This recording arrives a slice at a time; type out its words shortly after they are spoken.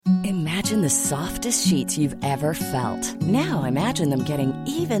Imagine the softest sheets you've ever felt. Now imagine them getting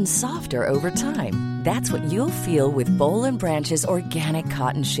even softer over time. That's what you'll feel with Boll and Branch's organic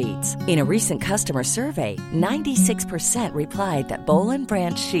cotton sheets. In a recent customer survey, 96% replied that Boll and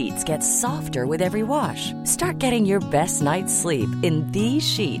Branch sheets get softer with every wash. Start getting your best night's sleep in these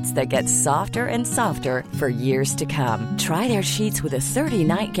sheets that get softer and softer for years to come. Try their sheets with a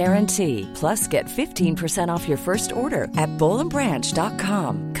 30-night guarantee. Plus, get 15% off your first order at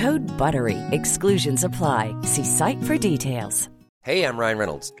bollandbranch.com. Code BUTTERY. Exclusions apply. See site for details. Hey, I'm Ryan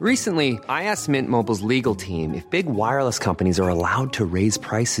Reynolds. Recently, I asked Mint Mobile's legal team if big wireless companies are allowed to raise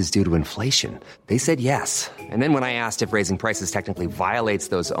prices due to inflation. They said yes. And then when I asked if raising prices technically violates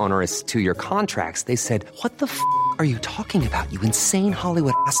those onerous two-year contracts, they said, "What the f*** are you talking about, you insane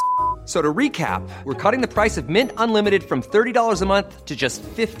Hollywood ass?" So to recap, we're cutting the price of Mint Unlimited from $30 a month to just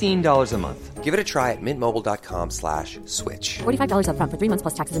 $15 a month. Give it a try at mintmobile.com/switch. $45 up front for 3 months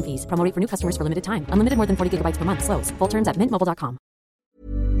plus taxes and fees. Promo rate for new customers for limited time. Unlimited more than 40 gigabytes per month. Slows full terms at mintmobile.com.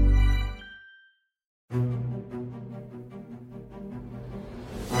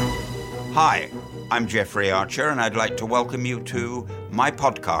 Hi, I'm Jeffrey Archer, and I'd like to welcome you to my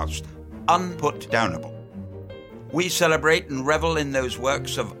podcast, Unputdownable. We celebrate and revel in those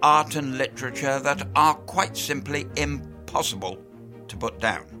works of art and literature that are quite simply impossible to put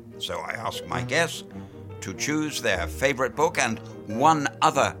down. So I ask my guests to choose their favorite book and one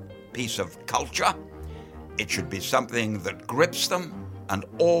other piece of culture. It should be something that grips them and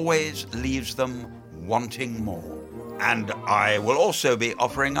always leaves them wanting more. And I will also be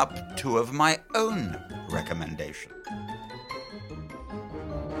offering up 2 of my own recommendations.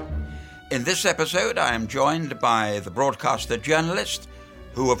 In this episode, I am joined by the broadcaster journalist,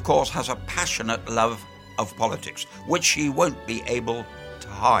 who of course has a passionate love of politics, which she won't be able to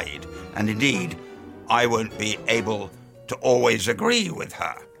hide. And indeed, I won't be able to always agree with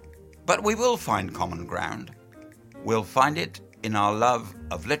her. But we will find common ground. We'll find it in our love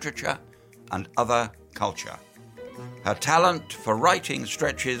of literature and other culture. Her talent for writing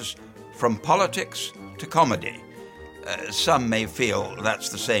stretches from politics to comedy. Some may feel that's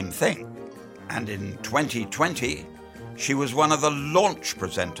the same thing. And in 2020, she was one of the launch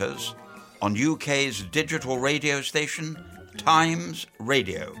presenters on UK's digital radio station, Times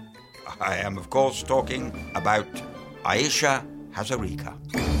Radio. I am, of course, talking about Ayesha Hazarika.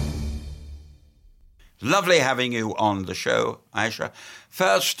 Lovely having you on the show, Ayesha.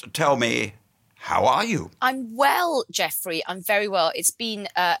 First, tell me, how are you? I'm well, Jeffrey. I'm very well. It's been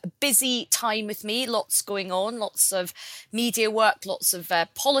a busy time with me. Lots going on, lots of media work, lots of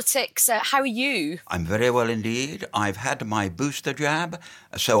politics. How are you? I'm very well indeed. I've had my booster jab,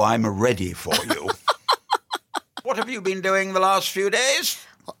 so I'm ready for you. What have you been doing the last few days?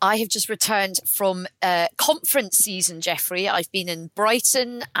 Well, I have just returned from conference season, Jeffrey. I've been in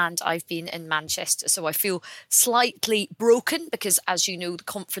Brighton and I've been in Manchester. So I feel slightly broken because, as you know, the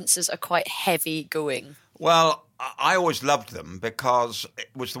conferences are quite heavy going. Well, I always loved them because it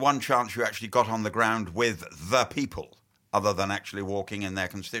was the one chance you actually got on the ground with the people, other than actually walking in their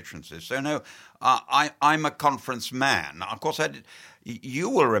constituencies. So no, I'm a conference man. Of course, you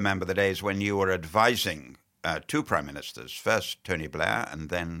will remember the days when you were advising 2 prime ministers, first Tony Blair and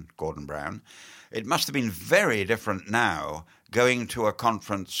then Gordon Brown. It must have been very different now going to a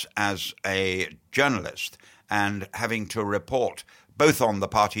conference as a journalist and having to report both on the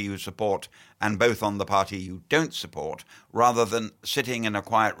party you support and both on the party you don't support, rather than sitting in a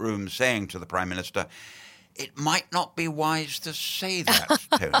quiet room saying to the Prime Minister, "It might not be wise to say that,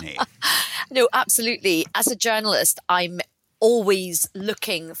 Tony." No, absolutely. As a journalist, I'm always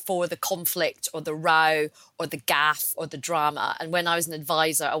looking for the conflict or the row or the gaffe or the drama. And when I was an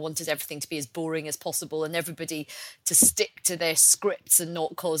advisor, I wanted everything to be as boring as possible and everybody to stick to their scripts and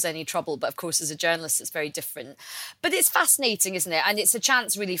not cause any trouble. But of course, as a journalist, it's very different. But it's fascinating, isn't it? And it's a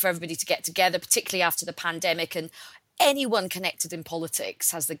chance really for everybody to get together, particularly after the pandemic. And anyone connected in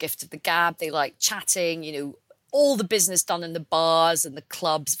politics has the gift of the gab. They like chatting, you know, all the business done in the bars and the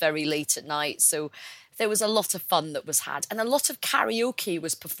clubs very late at night. So there was a lot of fun that was had, and a lot of karaoke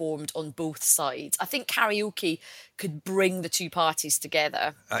was performed on both sides. I think karaoke could bring the two parties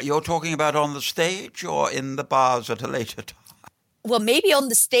together. You're talking about on the stage or in the bars at a later time? Well, maybe on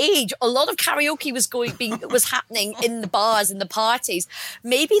the stage. A lot of karaoke was happening in the bars and the parties.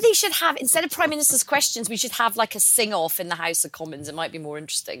 Maybe they should have, instead of Prime Minister's questions, we should have like a sing-off in the House of Commons. It might be more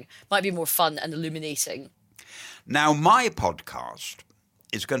interesting, might be more fun and illuminating. Now, my podcast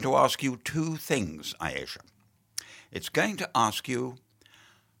is going to ask you 2 things, Ayesha. It's going to ask you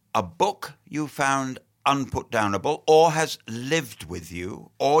a book you found unputdownable or has lived with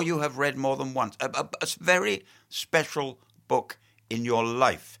you or you have read more than once. A very special book in your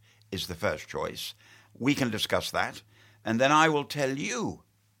life. is the first choice. We can discuss that. And then I will tell you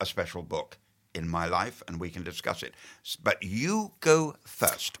a special book in my life and we can discuss it. But you go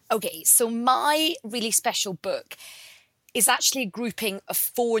first. Okay, so my really special book is actually a grouping of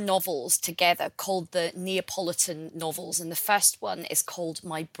 4 novels together called the Neapolitan novels. And the first one is called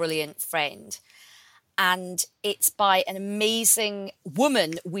My Brilliant Friend. And it's by an amazing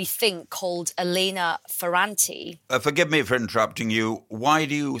woman, we think, called Elena Ferrante. Forgive me for interrupting you. Why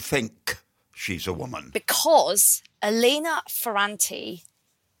do you think she's a woman? Because Elena Ferrante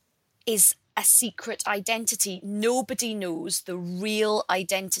is a secret identity. Nobody knows the real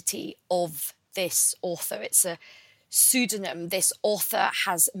identity of this author. It's a pseudonym. This author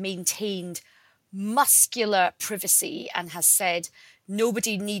has maintained muscular privacy and has said,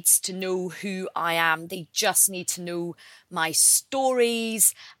 nobody needs to know who I am. They just need to know my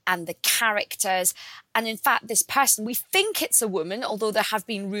stories and the characters. And in fact, this person, we think it's a woman, although there have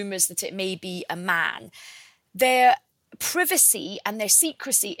been rumours that it may be a man. Their privacy and their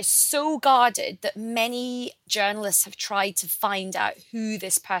secrecy is so guarded that many journalists have tried to find out who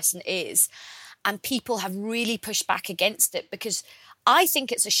this person is. And people have really pushed back against it, because I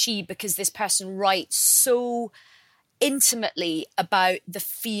think it's a she, because this person writes so intimately about the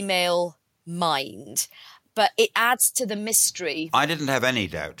female mind. But it adds to the mystery. I didn't have any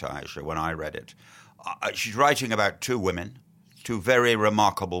doubt, Ayesha, when I read it. She's writing about 2 women, 2 very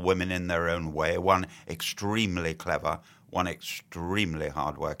remarkable women in their own way, one extremely clever, one extremely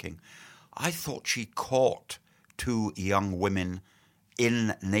hardworking. I thought she caught 2 young women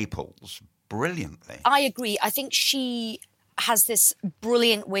in Naples brilliantly. I agree. I think she has this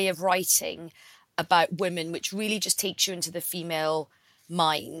brilliant way of writing about women, which really just takes you into the female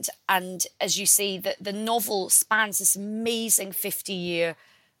mind. And as you say, the novel spans this amazing 50-year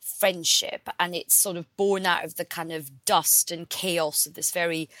friendship, and it's sort of born out of the kind of dust and chaos of this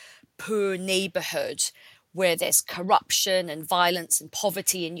very poor neighbourhood where there's corruption and violence and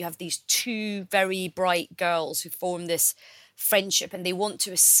poverty, and you have these 2 very bright girls who form this friendship, and they want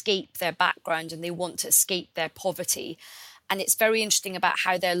to escape their background and they want to escape their poverty. And it's very interesting about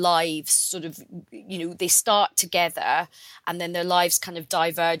how their lives sort of, they start together and then their lives kind of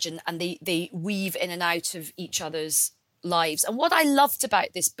diverge and they weave in and out of each other's lives. And what I loved about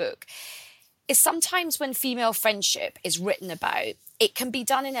this book is sometimes when female friendship is written about, it can be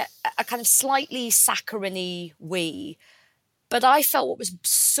done in a kind of slightly saccharine way. But I felt what was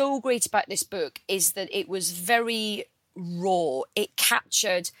so great about this book is that it was very raw. It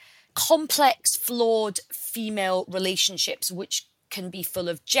captured complex, flawed female relationships, which can be full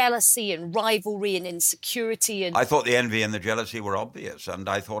of jealousy and rivalry and insecurity. And I thought the envy and the jealousy were obvious, and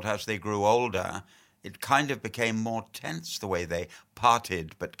I thought as they grew older, it kind of became more tense the way they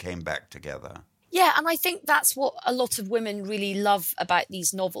parted but came back together. Yeah, and I think that's what a lot of women really love about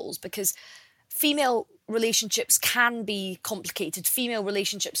these novels, because female relationships can be complicated. Female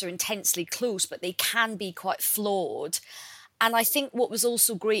relationships are intensely close, but they can be quite flawed. And I think what was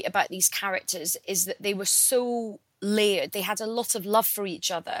also great about these characters is that they were so layered. They had a lot of love for each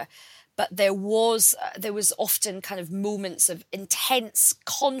other, but there was often kind of moments of intense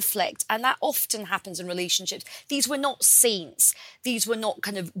conflict, and that often happens in relationships. These were not saints. These were not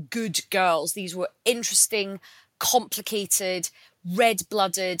kind of good girls. These were interesting, complicated,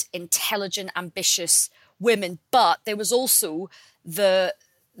 red-blooded, intelligent, ambitious women. But there was also the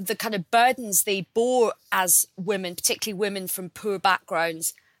kind of burdens they bore as women, particularly women from poor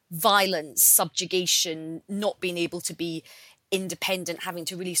backgrounds, violence, subjugation, not being able to be independent, having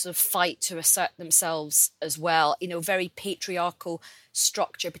to really sort of fight to assert themselves as well. Very patriarchal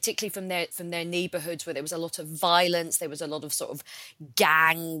structure, particularly from their neighbourhoods where there was a lot of violence, there was a lot of sort of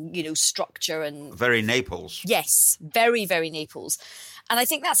gang, structure and very Naples. Yes, very, very Naples. And I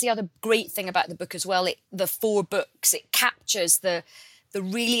think that's the other great thing about the book as well. The 4 books, it captures the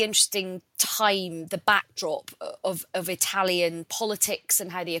really interesting time, the backdrop of Italian politics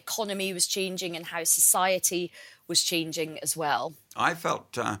and how the economy was changing and how society was changing as well. I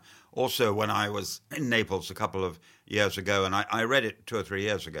felt also when I was in Naples a couple of years ago, and I read it 2 or 3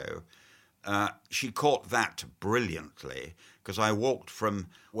 years ago, she caught that brilliantly, because I walked from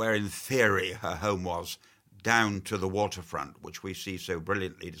where in theory her home was down to the waterfront, which we see so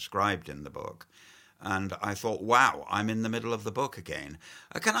brilliantly described in the book. And I thought, wow, I'm in the middle of the book again.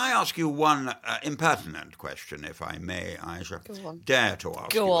 Can I ask you one impertinent question, if I may, Ayesha? Go on. Dare to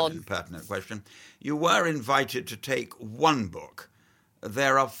ask an impertinent question. You were invited to take 1 book.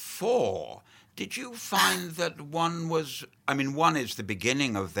 There are 4. Did you find that one is the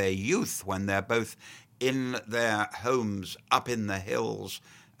beginning of their youth when they're both in their homes up in the hills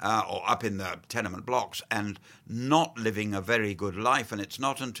or up in the tenement blocks and not living a very good life. And it's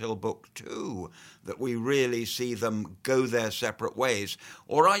not until book 2 that we really see them go their separate ways.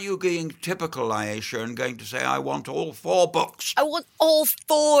 Or are you being typical, Ayesha, and going to say, I want all 4 books? I want all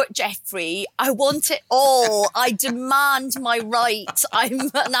 4, Jeffrey. I want it all. I demand my right. I'm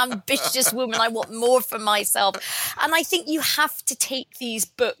an ambitious woman. I want more for myself. And I think you have to take these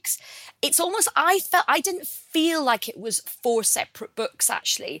books. It's almost, I didn't feel like it was 4 separate books,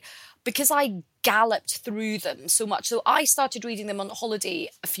 actually, because I galloped through them so much. So I started reading them on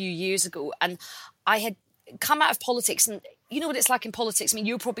holiday a few years ago, and I had come out of politics, and you know what it's like in politics. I mean,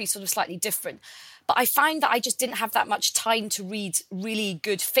 you're probably sort of slightly different, but I found that I just didn't have that much time to read really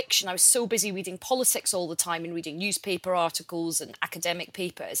good fiction. I was so busy reading politics all the time and reading newspaper articles and academic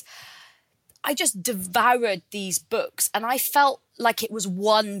papers. I just devoured these books, and I felt like it was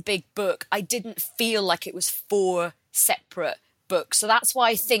one big book. I didn't feel like it was 4 separate books. So that's why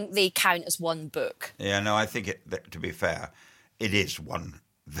I think they count as one book. Yeah, no, I think, to be fair, it is one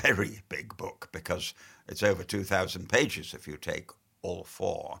very big book because it's over 2,000 pages if you take all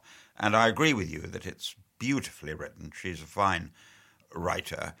 4. And I agree with you that it's beautifully written. She's a fine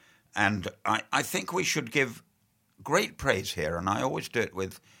writer. And I think we should give great praise here, and I always do it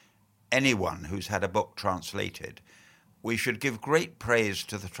with anyone who's had a book translated. We should give great praise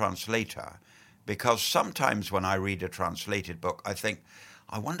to the translator, because sometimes when I read a translated book, I think,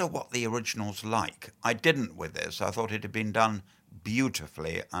 I wonder what the original's like. I didn't with this. I thought it had been done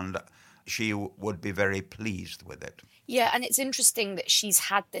beautifully, and she would be very pleased with it. Yeah, and it's interesting that she's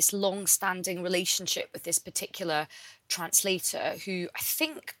had this long-standing relationship with this particular translator, who I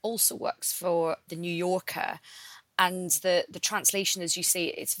think also works for The New Yorker. And the translation, as you say,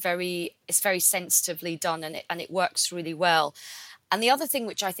 it's very sensitively done, and it works really well. And the other thing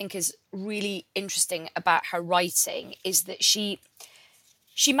which I think is really interesting about her writing is that she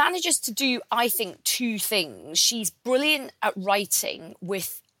manages to do, I think, 2 things. She's brilliant at writing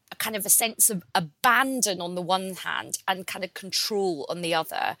with a kind of a sense of abandon on the one hand and kind of control on the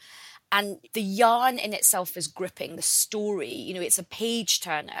other. And the yarn in itself is gripping, the story, you know, it's a page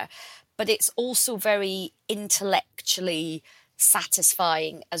turner, but it's also very intellectually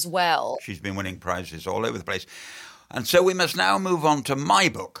satisfying as well. She's been winning prizes all over the place. And so we must now move on to my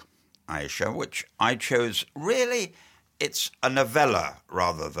book, Ayesha, which I chose. Really, it's a novella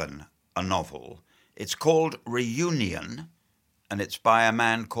rather than a novel. It's called Reunion, and it's by a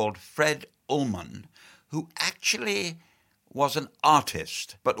man called Fred Ullman, who actually was an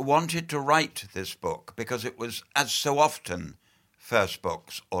artist but wanted to write this book because it was, as so often first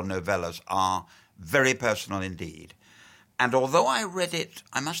books or novellas are, very personal indeed. And although I read it,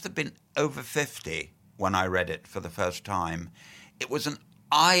 I must have been over 50 when I read it for the first time, it was an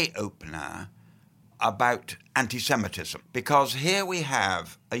eye-opener about anti-Semitism. Because here we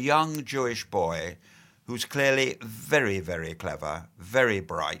have a young Jewish boy who's clearly very, very clever, very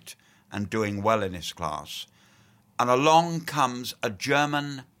bright, and doing well in his class. And along comes a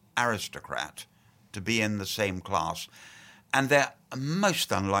German aristocrat to be in the same class. And they're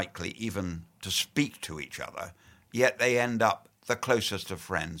most unlikely even to speak to each other, yet they end up the closest of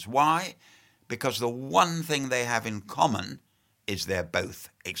friends. Why? Because the one thing they have in common is they're both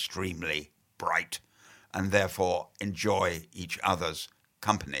extremely bright and therefore enjoy each other's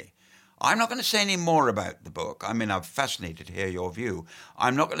company. I'm not going to say any more about the book. I mean, I'm fascinated to hear your view.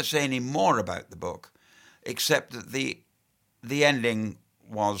 I'm not going to say any more about the book, except that the ending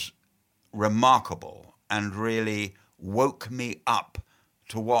was remarkable and really woke me up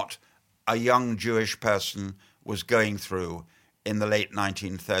to what a young Jewish person was going through in the late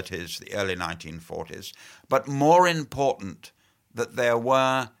 1930s, the early 1940s. But more important, that there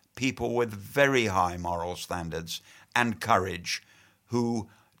were people with very high moral standards and courage who,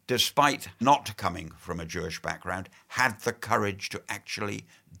 despite not coming from a Jewish background, had the courage to actually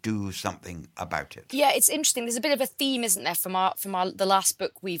do something about it. Yeah, it's interesting. There's a bit of a theme, isn't there, from the last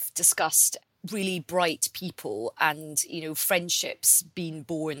book we've discussed. Really bright people and, you know, friendships being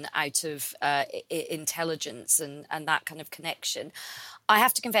born out of intelligence and that kind of connection. I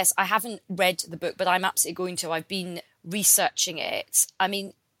have to confess, I haven't read the book, but I'm absolutely going to. I've been researching it. I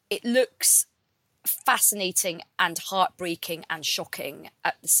mean, it looks fascinating and heartbreaking and shocking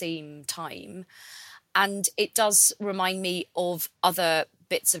at the same time. And it does remind me of other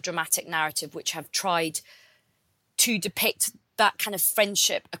bits of dramatic narrative which have tried to depict that kind of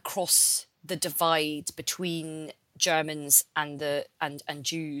friendship across the divide between Germans and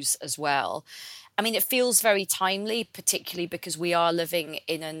Jews as well. I mean, it feels very timely, particularly because we are living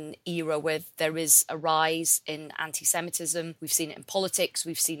in an era where there is a rise in anti-Semitism. We've seen it in politics.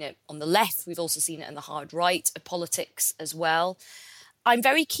 We've seen it on the left. We've also seen it in the hard right of politics as well. I'm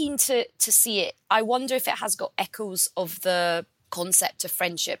very keen to see it. I wonder if it has got echoes of the concept of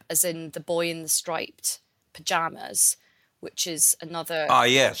friendship, as in the boy in the striped pyjamas, which is another... Ah,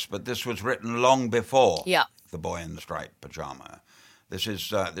 yes, but this was written long before Yeah. The Boy in the Striped Pyjama.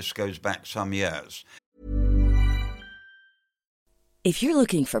 This goes back some years. If you're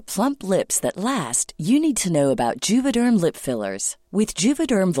looking for plump lips that last, you need to know about Juvederm lip fillers. With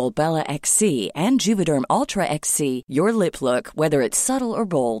Juvederm Volbella XC and Juvederm Ultra XC, your lip look, whether it's subtle or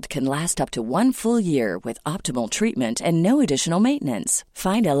bold, can last up to 1 full year with optimal treatment and no additional maintenance.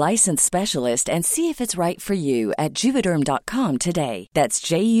 Find a licensed specialist and see if it's right for you at Juvederm.com today. That's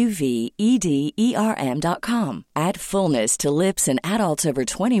JUVEDERM.com. Add fullness to lips in adults over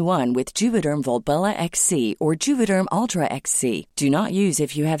 21 with Juvederm Volbella XC or Juvederm Ultra XC. Do not use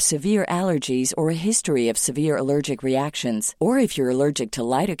if you have severe allergies or a history of severe allergic reactions, or if you're allergic to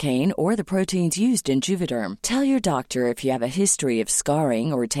lidocaine or the proteins used in Juvederm. Tell your doctor if you have a history of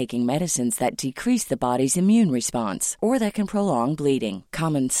scarring or taking medicines that decrease the body's immune response or that can prolong bleeding.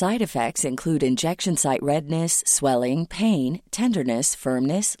 Common side effects include injection site redness, swelling, pain, tenderness,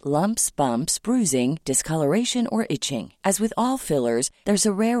 firmness, lumps, bumps, bruising, discoloration, or itching. As with all fillers, there's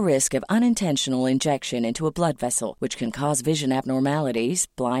a rare risk of unintentional injection into a blood vessel, which can cause vision abnormalities,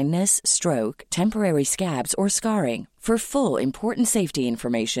 blindness, stroke, temporary scabs, or scarring. For full, important safety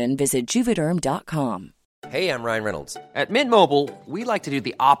information, visit Juvederm.com. Hey, I'm Ryan Reynolds. At Mint Mobile, we like to do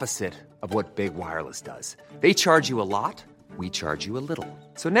the opposite of what Big Wireless does. They charge you a lot, we charge you a little.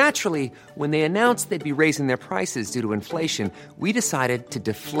 So naturally, when they announced they'd be raising their prices due to inflation, we decided to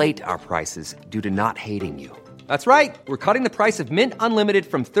deflate our prices due to not hating you. That's right. We're cutting the price of Mint Unlimited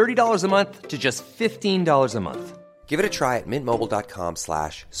from $30 a month to just $15 a month. Give it a try at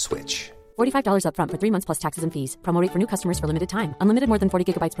mintmobile.com/switch. $45 up front for 3 months plus taxes and fees. Promo rate for new customers for limited time. Unlimited more than 40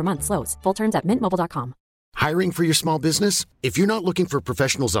 gigabytes per month. Slows full terms at mintmobile.com. Hiring for your small business? If you're not looking for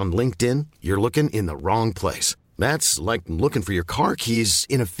professionals on LinkedIn, you're looking in the wrong place. That's like looking for your car keys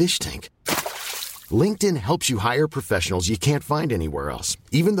in a fish tank. LinkedIn helps you hire professionals you can't find anywhere else,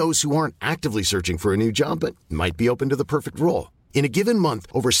 even those who aren't actively searching for a new job but might be open to the perfect role. In a given month,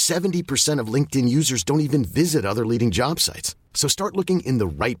 over 70% of LinkedIn users don't even visit other leading job sites. So start looking in the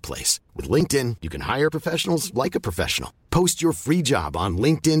right place. With LinkedIn, you can hire professionals like a professional. Post your free job on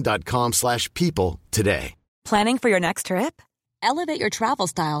linkedin.com/people today. Planning for your next trip? Elevate your travel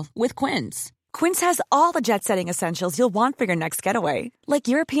style with Quince. Quince has all the jet-setting essentials you'll want for your next getaway, like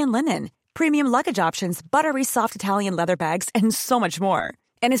European linen, premium luggage options, buttery soft Italian leather bags, and so much more.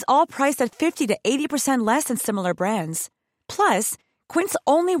 And is all priced at 50 to 80% less than similar brands. Plus, Quince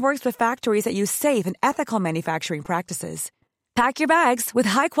only works with factories that use safe and ethical manufacturing practices. Pack your bags with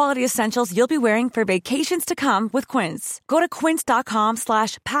high-quality essentials you'll be wearing for vacations to come with Quince. Go to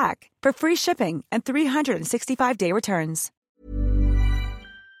quince.com/pack for free shipping and 365-day returns.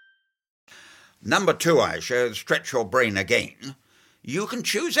 Number 2, Ayesha, stretch your brain again. You can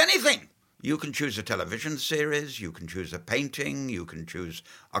choose anything. You can choose a television series, you can choose a painting, you can choose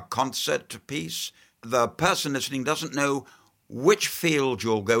a concert piece. The person listening doesn't know which field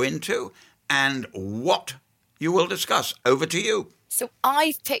you'll go into and what you will discuss. Over to you. So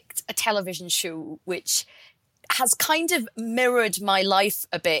I've picked a television show which has kind of mirrored my life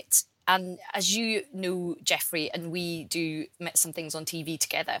a bit. And as you know, Jeffrey, and we do some things on TV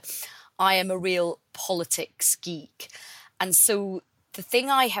together, I am a real politics geek. And so the thing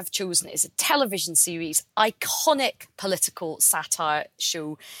I have chosen is a television series, iconic political satire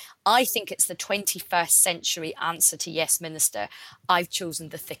show. I think it's the 21st century answer to Yes Minister. I've chosen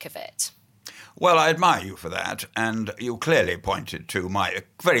The Thick of It. Well, I admire you for that, and you clearly pointed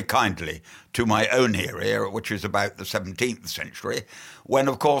very kindly to my own era, which is about the 17th century, when,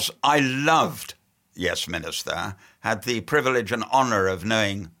 of course, I loved Yes Minister, had the privilege and honour of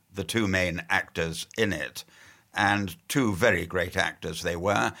knowing the two main actors in it, and two very great actors they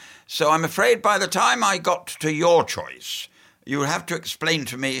were. So I'm afraid by the time I got to your choice, you have to explain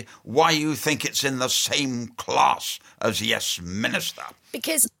to me why you think it's in the same class as Yes Minister.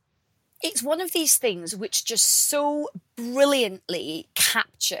 Because it's one of these things which just so brilliantly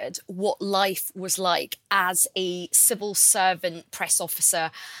captured what life was like as a civil servant press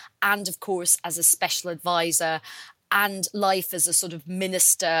officer and, of course, as a special advisor, and life as a sort of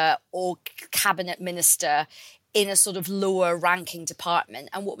minister or cabinet minister in a sort of lower ranking department.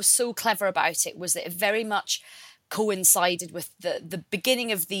 And what was so clever about it was that it very much coincided with the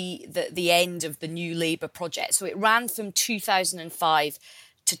beginning of the end of the New Labour project. So it ran from 2005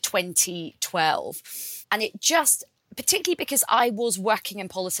 to 2012. And it just, particularly because I was working in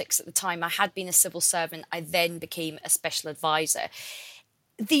politics at the time, I had been a civil servant, I then became a special advisor.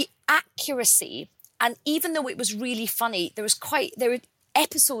 The accuracy, and even though it was really funny, there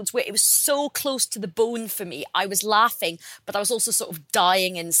episodes where it was so close to the bone for me. I was laughing, but I was also sort of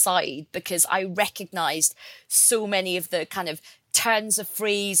dying inside because I recognised so many of the kind of turns of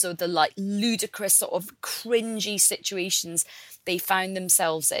phrase or the like ludicrous sort of cringy situations they found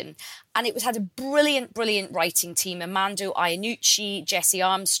themselves in. And it had a brilliant writing team. Armando Iannucci, Jesse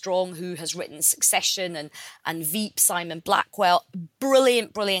Armstrong, who has written Succession and Veep, Simon Blackwell.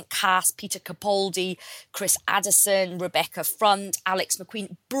 Brilliant cast. Peter Capaldi, Chris Addison, Rebecca Front, Alex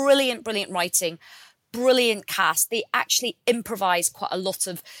McQueen. Brilliant writing. Brilliant cast. They actually improvised quite a lot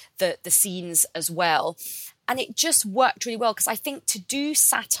of the scenes as well. And it just worked really well because I think to do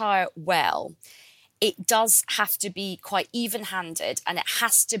satire well, it does have to be quite even-handed and it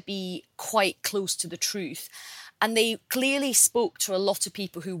has to be quite close to the truth. And they clearly spoke to a lot of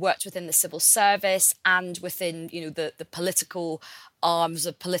people who worked within the civil service and within, the political arms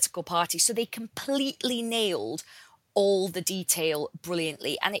of political parties. So they completely nailed all the detail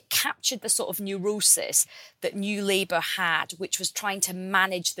brilliantly. And it captured the sort of neurosis that New Labour had, which was trying to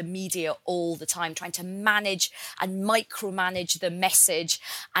manage the media all the time, trying to manage and micromanage the message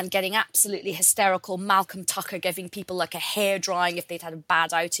and getting absolutely hysterical. Malcolm Tucker giving people like a hair drying if they'd had a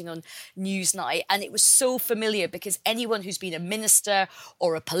bad outing on Newsnight. And it was so familiar because anyone who's been a minister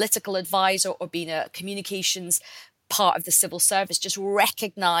or a political advisor or been a communications part of the civil service just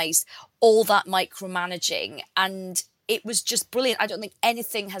recognised all that micromanaging, and it was just brilliant. I don't think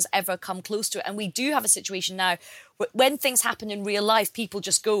anything has ever come close to it. And we do have a situation now where when things happen in real life, people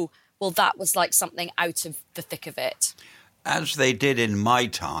just go, well, that was like something out of the thick of it. As they did in my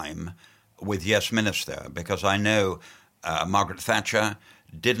time with Yes Minister, because I know Margaret Thatcher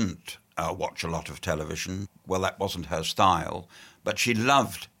didn't watch a lot of television. Well, that wasn't her style, but she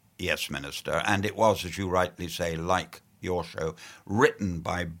loved Yes Minister, and it was, as you rightly say, like your show, written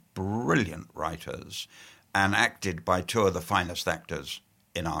by brilliant writers and acted by two of the finest actors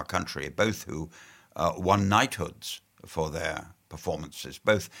in our country, both who won knighthoods for their performances,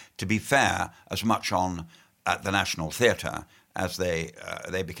 both, to be fair, as much on at the National Theatre as they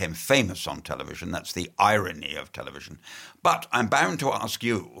became famous on television. That's the irony of television. But I'm bound to ask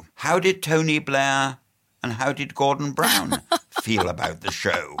you, how did Tony Blair and how did Gordon Brown feel about the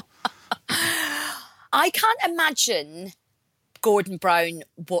show? I can't imagine Gordon Brown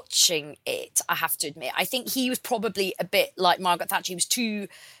watching it, I have to admit. I think he was probably a bit like Margaret Thatcher. He was too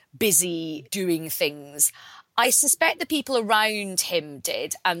busy doing things. I suspect the people around him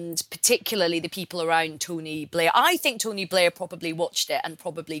did, and particularly the people around Tony Blair. I think Tony Blair probably watched it and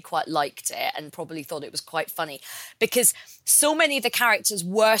probably quite liked it and probably thought it was quite funny because so many of the characters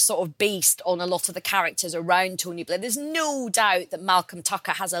were sort of based on a lot of the characters around Tony Blair. There's no doubt that Malcolm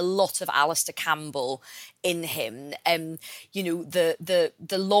Tucker has a lot of Alistair Campbell in him. The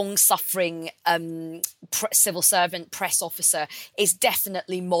long-suffering civil servant press officer is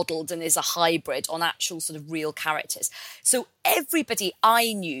definitely modelled and is a hybrid on actual sort of real characters. So everybody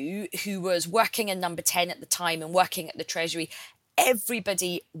I knew who was working in Number 10 at the time and working at the Treasury,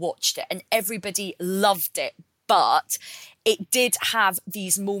 everybody watched it and everybody loved it. But it did have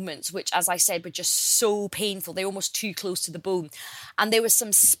these moments which, as I said, were just so painful. They were almost too close to the bone. And there were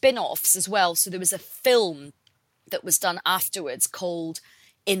some spin-offs as well. So there was a film that was done afterwards called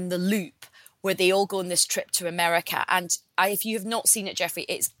In the Loop, where they all go on this trip to America. And if you have not seen it, Jeffrey,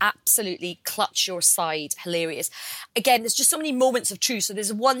 it's absolutely clutch your side hilarious. Again, there's just so many moments of truth. So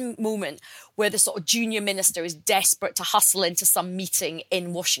there's one moment where the sort of junior minister is desperate to hustle into some meeting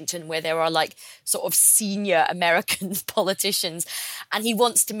in Washington where there are like sort of senior American politicians, and he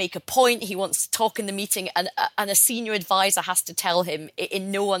wants to make a point. He wants to talk in the meeting, and a senior advisor has to tell him in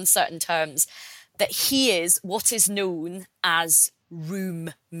no uncertain terms that he is what is known as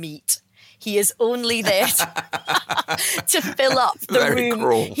room meat. He is only there to fill up the Very room.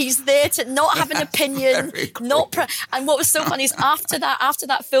 cruel. He's there to not have an opinion, and what was so funny is after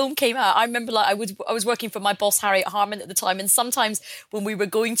that film came out, I remember I was working for my boss Harriet Harman at the time, and sometimes when we were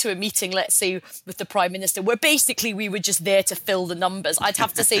going to a meeting, let's say with the Prime Minister, where basically we were just there to fill the numbers, I'd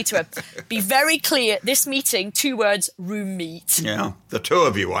have to say to him, "Be very clear, this meeting, 2 words, room meat." Yeah, the two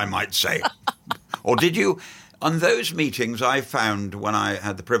of you, I might say. Or did you? On those meetings, I found when I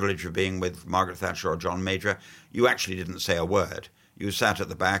had the privilege of being with Margaret Thatcher or John Major, you actually didn't say a word. You sat at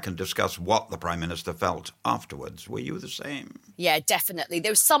the back and discussed what the Prime Minister felt afterwards. Were you the same? Yeah, definitely.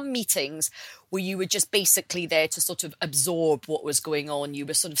 There were some meetings where you were just basically there to sort of absorb what was going on. You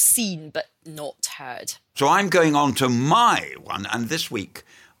were sort of seen but not heard. So I'm going on to my one, and this week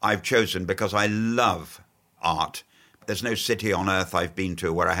I've chosen, because I love art, there's no city on earth I've been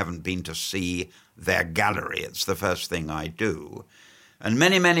to where I haven't been to see their gallery. It's the first thing I do. And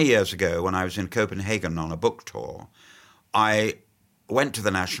many, many years ago, when I was in Copenhagen on a book tour, I went to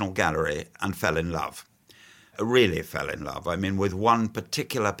the National Gallery and fell in love. Really fell in love. I mean, with one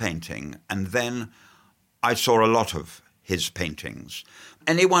particular painting. And then I saw a lot of his paintings.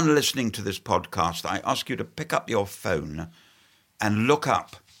 Anyone listening to this podcast, I ask you to pick up your phone and look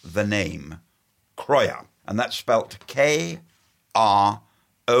up the name Krøyer. And that's spelt Kroyer.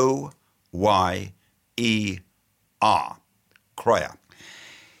 Krøyer.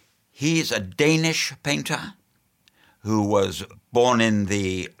 He's a Danish painter who was born in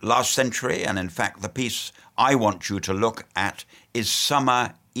the last century, and in fact the piece I want you to look at is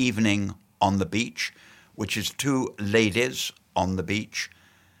Summer Evening on the Beach, which is two ladies on the beach,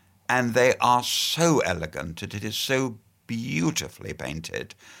 and they are so elegant, and it is so beautifully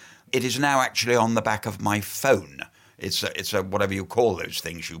painted. It is now actually on the back of my phone. It's a whatever you call those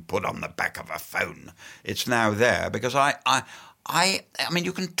things you put on the back of a phone. It's now there because I mean,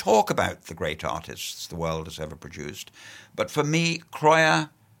 you can talk about the great artists the world has ever produced, but for me, Krøyer,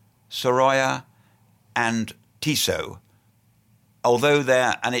 Soroya, and Tissot, although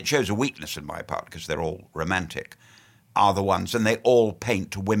and it shows a weakness in my part because they're all romantic, are the ones, and they all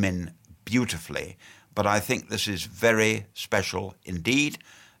paint women beautifully. But I think this is very special indeed,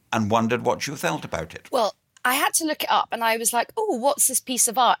 and wondered what you felt about it. Well, I had to look it up and I was like, oh, what's this piece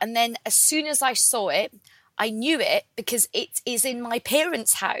of art? And then as soon as I saw it, I knew it because it is in my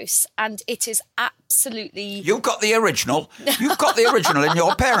parents' house and it is absolutely... You've got the original. You've got the original in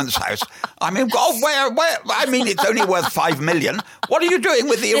your parents' house. I mean, where? I mean, it's only worth 5 million. What are you doing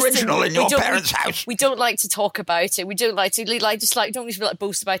with the original in your parents' house? We don't like to talk about it. We don't like to, don't need to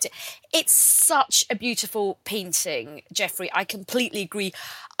boast about it. It's such a beautiful painting, Jeffrey. I completely agree.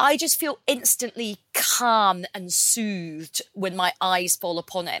 I just feel instantly calm and soothed when my eyes fall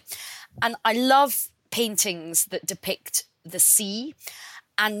upon it. And I love paintings that depict the sea,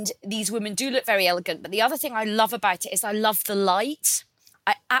 and these women do look very elegant. But the other thing I love about it is I love the light.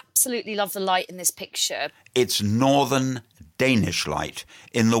 I absolutely love the light in this picture. It's northern Danish light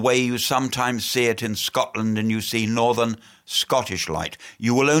in the way you sometimes see it in Scotland and you see northern Scottish light.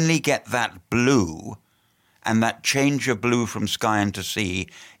 You will only get that blue and that change of blue from sky into sea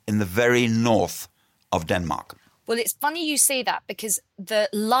in the very north of Denmark. Well, it's funny you say that because the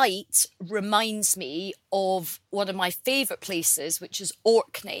light reminds me of one of my favourite places, which is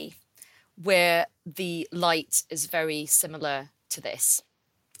Orkney, where the light is very similar to this.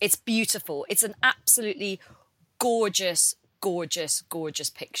 It's beautiful. It's an absolutely gorgeous, gorgeous, gorgeous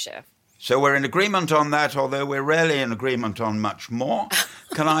picture. So we're in agreement on that, although we're rarely in agreement on much more.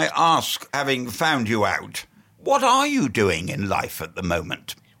 Can I ask, having found you out, what are you doing in life at the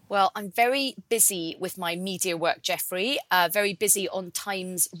moment? Well, I'm very busy with my media work, Jeffrey. Very busy on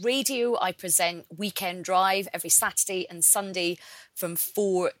Times Radio. I present Weekend Drive every Saturday and Sunday from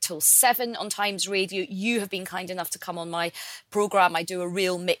 4 till 7 on Times Radio. You have been kind enough to come on my programme. I do a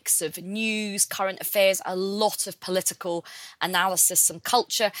real mix of news, current affairs, a lot of political analysis, some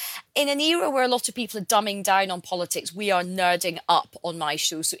culture. In an era where a lot of people are dumbing down on politics, we are nerding up on my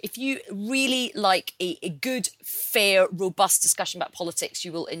show. So if you really like a good, fair, robust discussion about politics,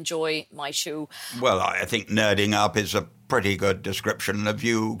 you will enjoy my show. Well, I think nerding up is a pretty good description of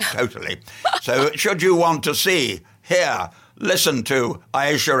you, totally. So should you want to see, hear, listen to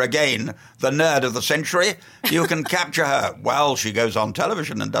Ayesha again, the nerd of the century, you can capture her. Well, she goes on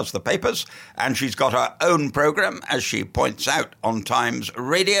television and does the papers, and she's got her own programme, as she points out, on Times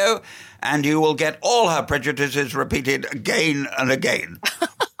Radio, and you will get all her prejudices repeated again and again.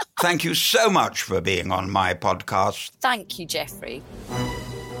 Thank you so much for being on my podcast. Thank you, Jeffrey.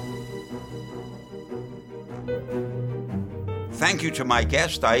 Thank you to my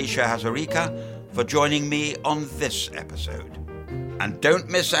guest, Ayesha Hazarika, for joining me on this episode. And don't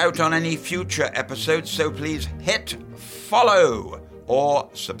miss out on any future episodes, so please hit follow or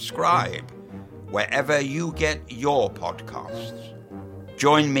subscribe wherever you get your podcasts.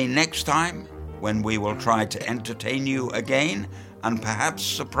 Join me next time when we will try to entertain you again and perhaps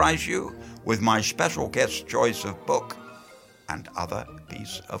surprise you with my special guest choice of book and other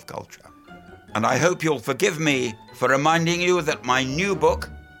piece of culture. And I hope you'll forgive me for reminding you that my new book,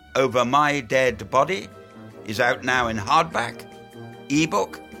 Over My Dead Body, is out now in hardback,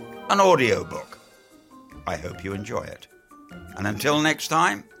 ebook, and audiobook. I hope you enjoy it. And until next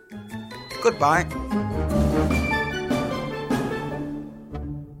time, goodbye.